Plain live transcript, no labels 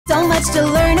much to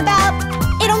learn about.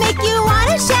 It'll make you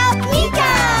want to shout,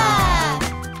 Meekah!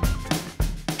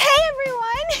 Hey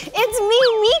everyone, it's me,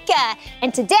 Meekah.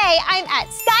 And today I'm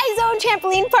at Sky Zone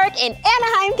Trampoline Park in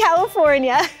Anaheim,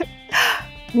 California.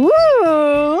 Woo,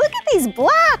 look at these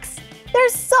blocks. They're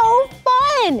so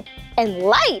fun and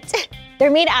light. They're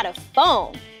made out of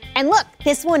foam. And look,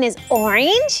 this one is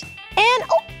orange. And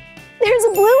oh, there's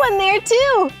a blue one there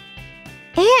too.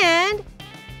 And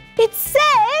it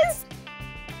says,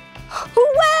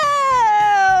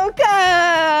 welcome!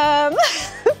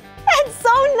 That's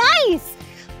so nice.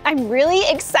 I'm really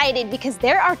excited because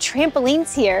there are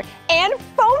trampolines here and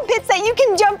foam pits that you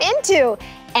can jump into.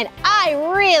 And I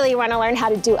really want to learn how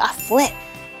to do a flip.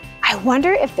 I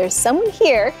wonder if there's someone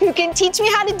here who can teach me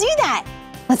how to do that.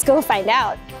 Let's go find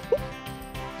out.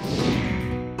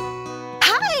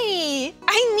 Hi,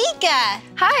 I'm Meekah.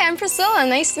 Hi, I'm Priscilla.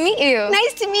 Nice to meet you.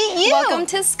 Nice to meet you. Welcome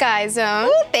to Sky Zone.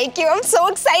 Ooh, thank you. I'm so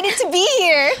excited to be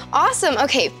here. Awesome.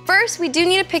 Okay, first we do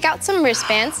need to pick out some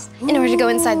wristbands in order to go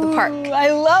inside the park. Ooh, I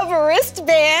love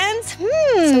wristbands.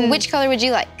 So which color would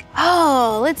you like?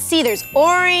 Oh, let's see. There's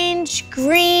orange,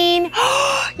 green,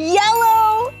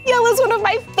 yellow. Yellow's one of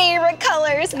my favorite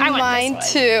colors. I want Mine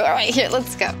this one. too. All right, here,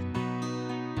 let's go.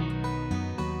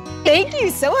 Thank you,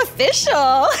 so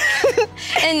official.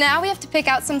 And now we have to pick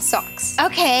out some socks.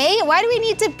 Okay, why do we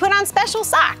need to put on special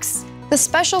socks? The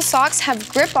special socks have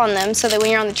grip on them so that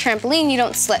when you're on the trampoline, you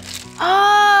don't slip.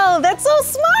 Oh, that's so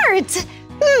smart.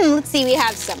 Let's see, we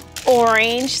have some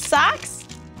orange socks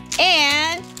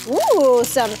and, ooh,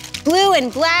 some blue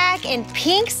and black and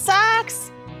pink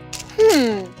socks.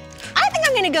 I think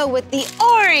I'm gonna go with the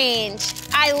orange.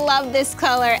 I love this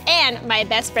color, and my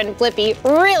best friend Blippi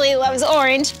really loves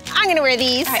orange. I'm gonna wear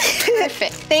these. All right,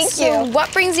 perfect. Thank you. So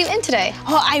what brings you in today?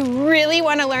 Oh, I really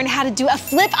wanna learn how to do a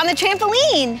flip on the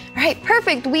trampoline. All right,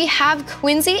 perfect. We have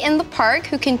Quincy in the park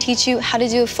who can teach you how to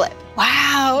do a flip.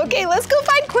 Wow, okay, let's go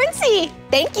find Quincy.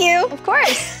 Thank you. Of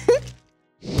course.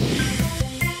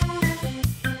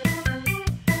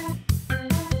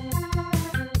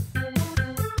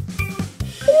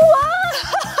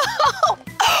 Whoa!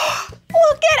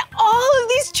 Look at all of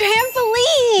these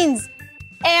trampolines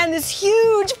and this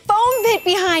huge foam pit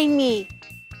behind me.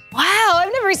 Wow,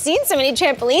 I've never seen so many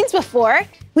trampolines before.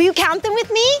 Will you count them with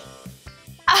me?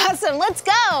 Awesome, let's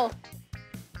go.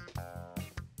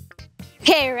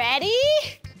 Okay, ready?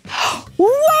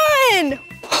 1,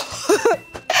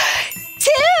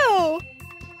 2,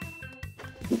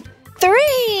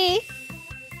 3,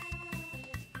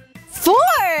 4,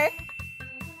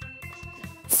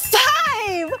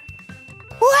 5.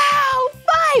 Wow,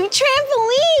 5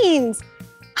 trampolines.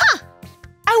 Huh,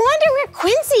 I wonder where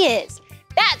Quincy is.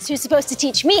 That's who's supposed to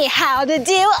teach me how to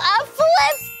do a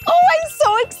flip. Oh, I'm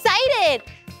so excited.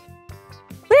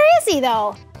 Where is he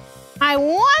though? I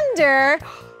wonder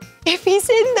if he's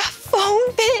in the foam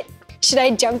pit. Should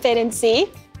I jump in and see?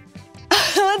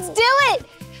 Let's do it.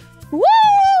 Woo!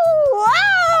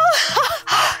 Wow!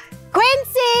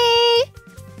 Quincy!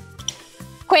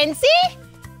 Quincy?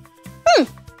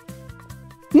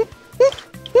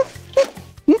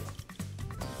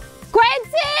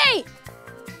 Quincy!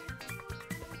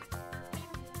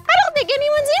 I don't think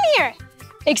anyone's in here,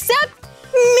 except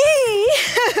me.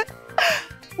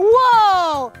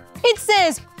 Whoa, it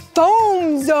says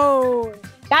foam zone.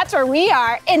 That's where we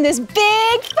are, in this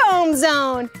big foam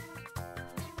zone.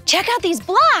 Check out these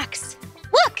blocks.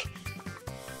 Look,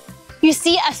 you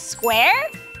see a square?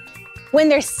 When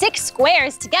there's 6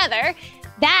 squares together,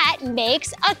 that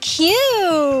makes a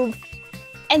cube.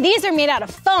 And these are made out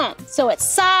of foam, so it's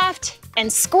soft and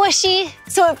squishy,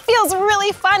 so it feels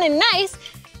really fun and nice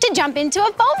to jump into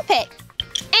a foam pit.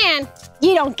 And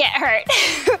you don't get hurt.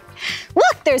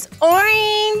 Look, there's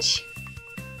orange,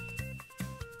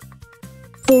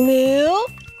 blue,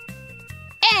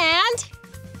 and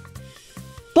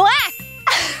black.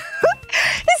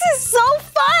 This is so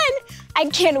fun. I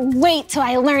can't wait till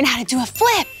I learn how to do a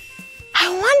flip. I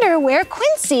wonder where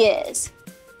Quincy is.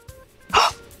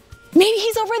 Maybe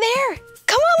he's over there.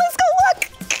 Come on, let's go look.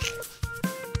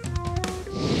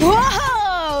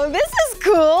 Whoa, this is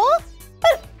cool.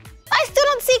 But I still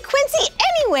don't see Quincy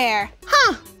anywhere.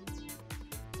 Huh.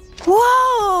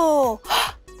 Whoa,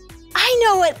 I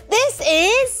know what this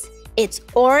is. It's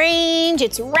orange,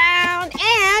 it's round,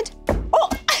 and oh,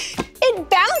 it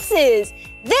bounces.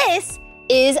 This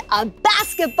is a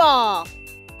basketball.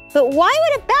 But why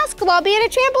would a basketball be at a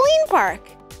trampoline park?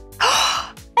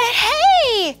 And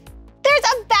hey, there's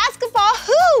a basketball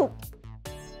hoop.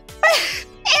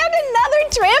 And another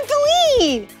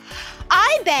trampoline.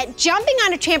 I bet jumping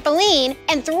on a trampoline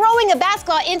and throwing a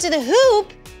basketball into the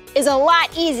hoop is a lot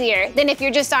easier than if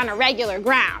you're just on a regular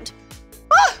ground.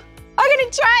 We're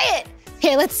gonna try it.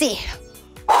 Okay, let's see.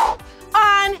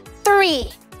 On 3.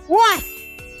 1,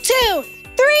 2,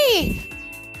 3.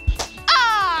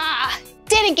 Ah,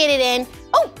 didn't get it in.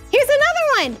 Oh, here's another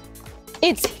one.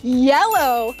 It's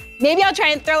yellow. Maybe I'll try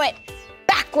and throw it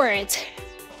backwards.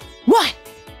 1,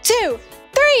 2,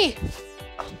 3.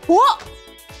 Whoa.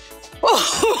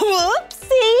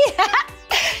 Whoopsie.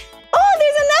 Oh,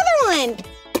 there's another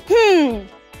one.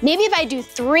 Maybe if I do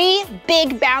 3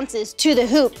 big bounces to the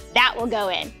hoop, that will go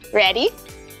in. Ready?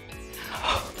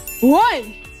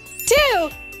 1, 2,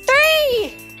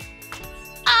 3.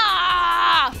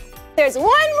 Ah, there's one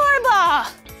more ball.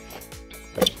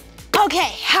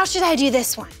 Okay, how should I do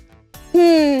this one?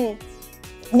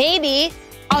 Maybe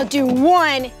I'll do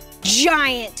 1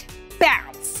 giant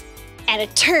bounce and a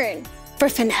turn for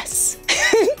finesse.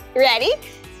 Ready?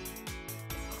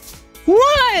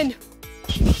 1.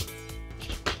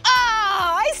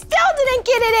 Oh, I still didn't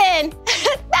get it in.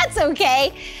 That's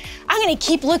okay. I'm gonna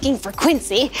keep looking for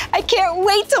Quincy. I can't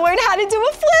wait to learn how to do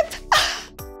a flip.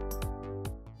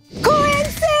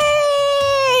 Quincy!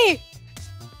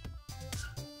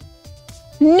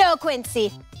 No,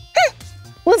 Quincy.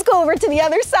 Let's go over to the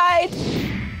other side.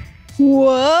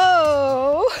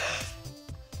 Whoa.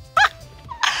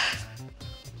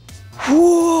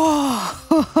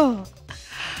 Whoa.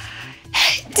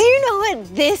 Do you know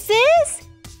what this is?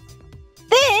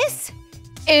 This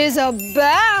is a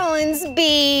balance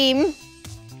beam.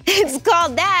 It's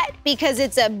called that because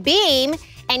it's a beam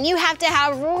and you have to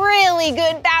have really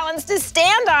good balance to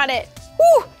stand on it.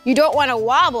 Whew, you don't want to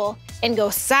wobble and go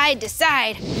side to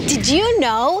side. Did you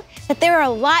know that there are a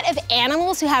lot of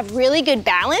animals who have really good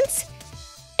balance?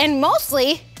 And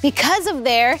mostly because of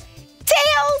their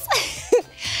tails.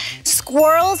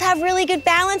 Squirrels have really good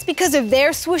balance because of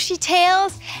their swooshy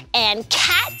tails. And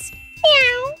cats,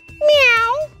 meow,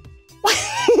 meow.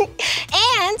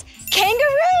 And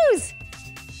kangaroos.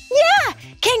 Yeah,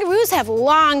 kangaroos have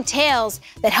long tails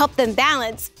that help them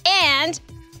balance, and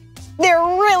they're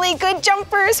really good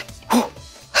jumpers.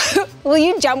 Will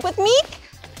you jump with me?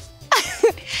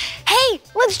 Hey,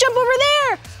 let's jump over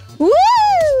there. Woo!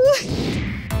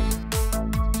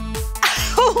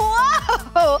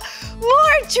 Whoa,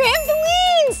 more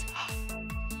trampolines.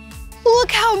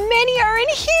 Look how many are in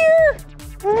here.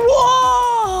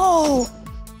 Whoa,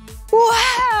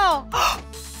 wow.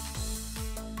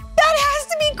 That has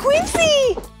to be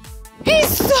Quincy. He's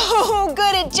so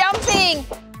good at jumping.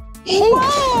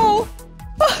 Whoa.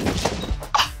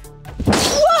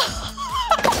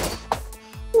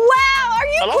 Wow, are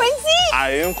you Hello? Quincy?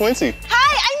 I am Quincy.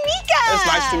 Hi, I'm Meekah. It's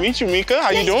nice to meet you, Meekah. How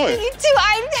you doing? Nice to meet you too.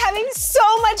 I'm having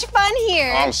so much fun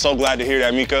here. I'm so glad to hear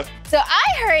that, Meekah. So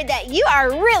I heard that you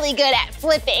are really good at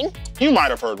flipping. You might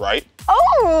have heard right.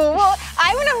 Oh, well,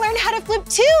 I want to learn how to flip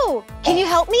too. Can you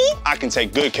help me? I can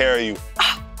take good care of you.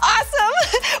 Awesome.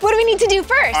 What do we need to do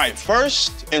first? All right,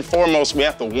 first and foremost, we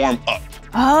have to warm up.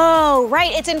 Oh,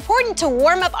 right. It's important to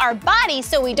warm up our body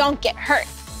so we don't get hurt.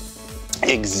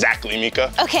 Exactly,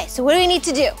 Meekah. Okay, so what do we need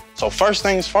to do? So first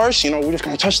things first, we're just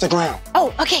gonna touch the ground.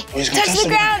 Oh, okay. We're just gonna Touch the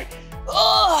ground.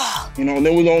 Oh. Then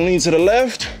we're gonna lean to the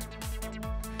left,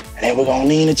 and then we're gonna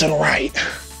lean it to the right.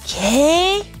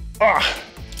 Okay.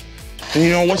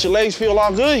 And once your legs feel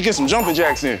all good, you get some jumping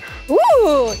jacks in.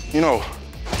 Ooh.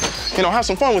 Have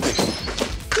some fun with it.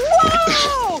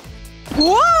 Whoa!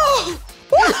 Whoa!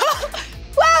 Whoa!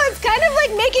 Wow, it's kind of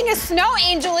like making a snow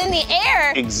angel in the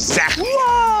air. Exactly.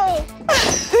 Whoa!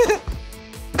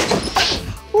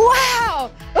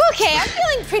 Wow! Okay, I'm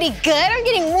feeling pretty good. I'm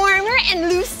getting warmer and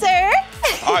looser.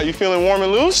 All right, you feeling warm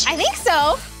and loose? I think so.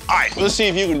 All right, let's see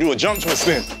if you can do a jump twist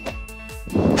then.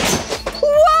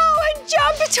 Whoa, a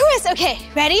jump twist. Okay,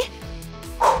 ready?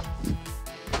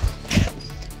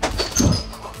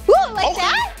 Whoa, like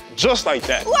that? Just like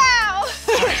that. Wow!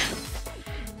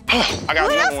 I got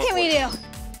What another else can one we for you.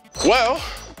 do? Well,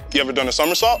 you ever done a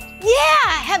somersault?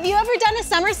 Yeah, have you ever done a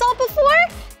somersault before?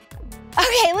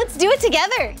 Okay, let's do it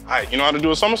together. All right, you know how to do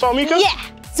a somersault, Meekah? Yeah,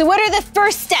 so what are the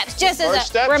first steps, just as First a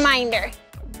steps? reminder?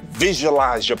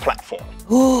 Visualize your platform.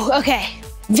 Ooh, okay,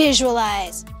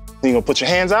 visualize. Then you're gonna put your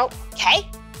hands out Okay.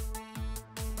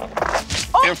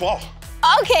 and fall.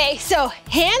 Okay, so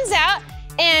hands out,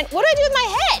 and what do I do with my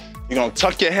head? You're gonna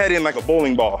tuck your head in like a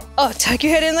bowling ball. Oh, tuck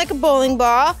your head in like a bowling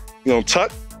ball. You're gonna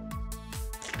tuck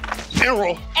and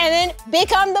roll. And then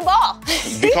become the ball.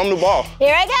 Become the ball.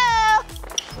 Here I go.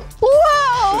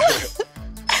 Whoa!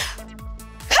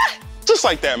 Just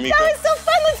like that, Meekah. That was so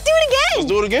fun. Let's do it again. Let's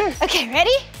do it again. Okay,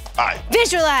 ready? All right.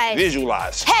 Visualize.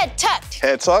 Visualize. Head tucked.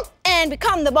 Head tucked. And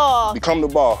become the ball. Become the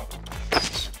ball.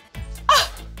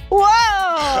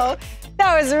 Whoa!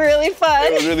 That was really fun.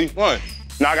 It was really fun.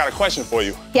 Now I got a question for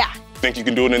you. Yeah. Think you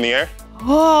can do it in the air?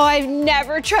 Oh, I've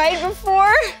never tried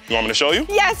before. You want me to show you?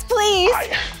 Yes, please. All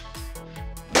right.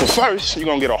 But first, you're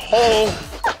gonna get a whole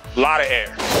lot of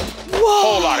air. Whoa.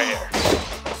 Whole lot of air.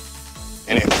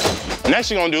 And then next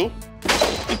you're gonna do,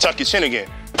 you tuck your chin again.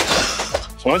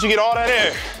 So once you get all that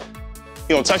air,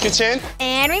 you're gonna tuck your chin.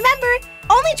 And remember,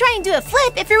 only try and do a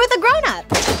flip if you're with a grown-up.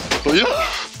 Whoa,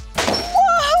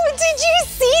 did you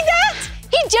see that?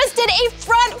 He just did a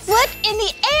front flip in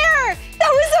the air.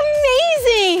 That was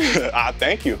amazing.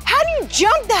 Thank you. How do you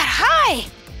jump that high?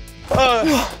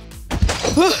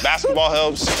 Basketball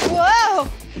helps. Whoa. Oh.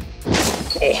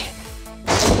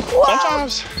 Whoa.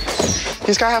 Sometimes you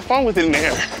just gotta have fun with it in the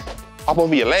air. Hop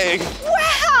over your leg.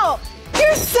 Wow,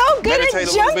 you're so good Meditate at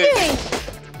a little bit. jumping.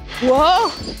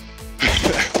 Whoa.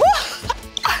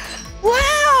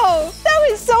 Wow, that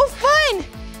was so fun.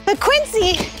 But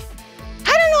Quincy,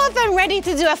 I don't know if I'm ready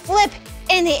to do a flip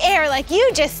in the air like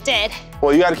you just did.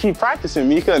 Well, you gotta keep practicing,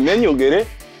 Meekah, and then you'll get it.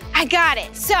 I got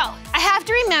it. So I have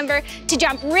to remember to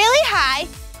jump really high,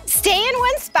 stay in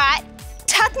one spot,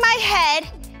 tuck my head,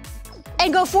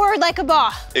 and go forward like a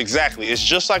ball. Exactly. It's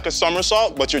just like a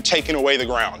somersault, but you're taking away the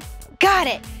ground. Got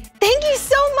it. Thank you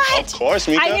so much. Of course,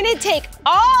 Meekah. I'm gonna take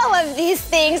all of these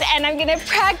things and I'm gonna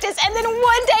practice, and then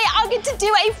one day I'll get to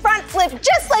do a front flip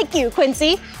just like you,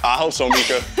 Quincy. I hope so,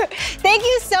 Meekah. Thank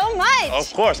you so much.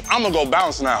 Of course. I'm gonna go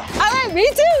bounce now. All right, me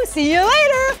too. See you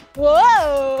later. Whoa,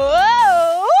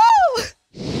 whoa, whoa.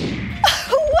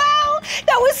 Wow,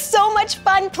 that was so much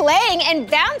fun playing and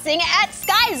bouncing at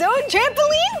Sky Zone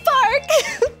Trampoline Park.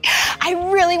 I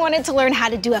really wanted to learn how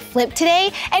to do a flip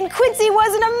today, and Quincy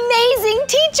was an amazing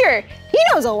teacher. He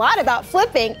knows a lot about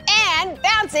flipping and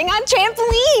bouncing on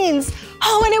trampolines.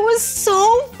 Oh, and it was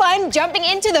so fun jumping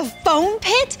into the foam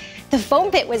pit. The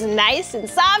foam pit was nice and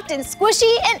soft and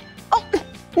squishy and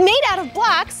made out of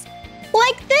blocks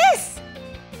like this.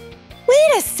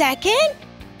 Wait a second.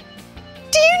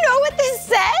 Do you know what this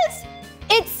says?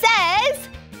 It says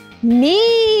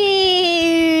Meekah.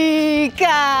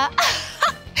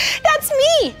 That's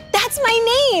me. That's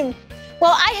my name.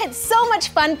 Well, I had so much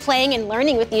fun playing and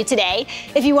learning with you today.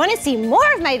 If you want to see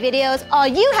more of my videos, all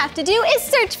you have to do is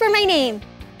search for my name.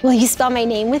 Will you spell my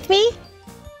name with me?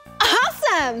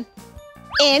 Awesome.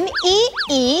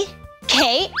 M-E-E-K-A-H.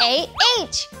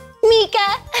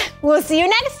 Meekah. We'll see you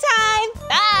next time.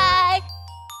 Bye.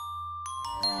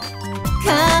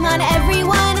 Come on,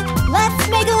 everyone, let's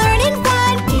make learning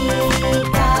fun.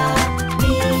 Meekah,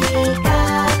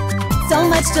 Meekah. So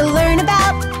much to learn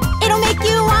about, it'll make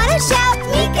you want to shout,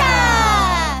 Meekah!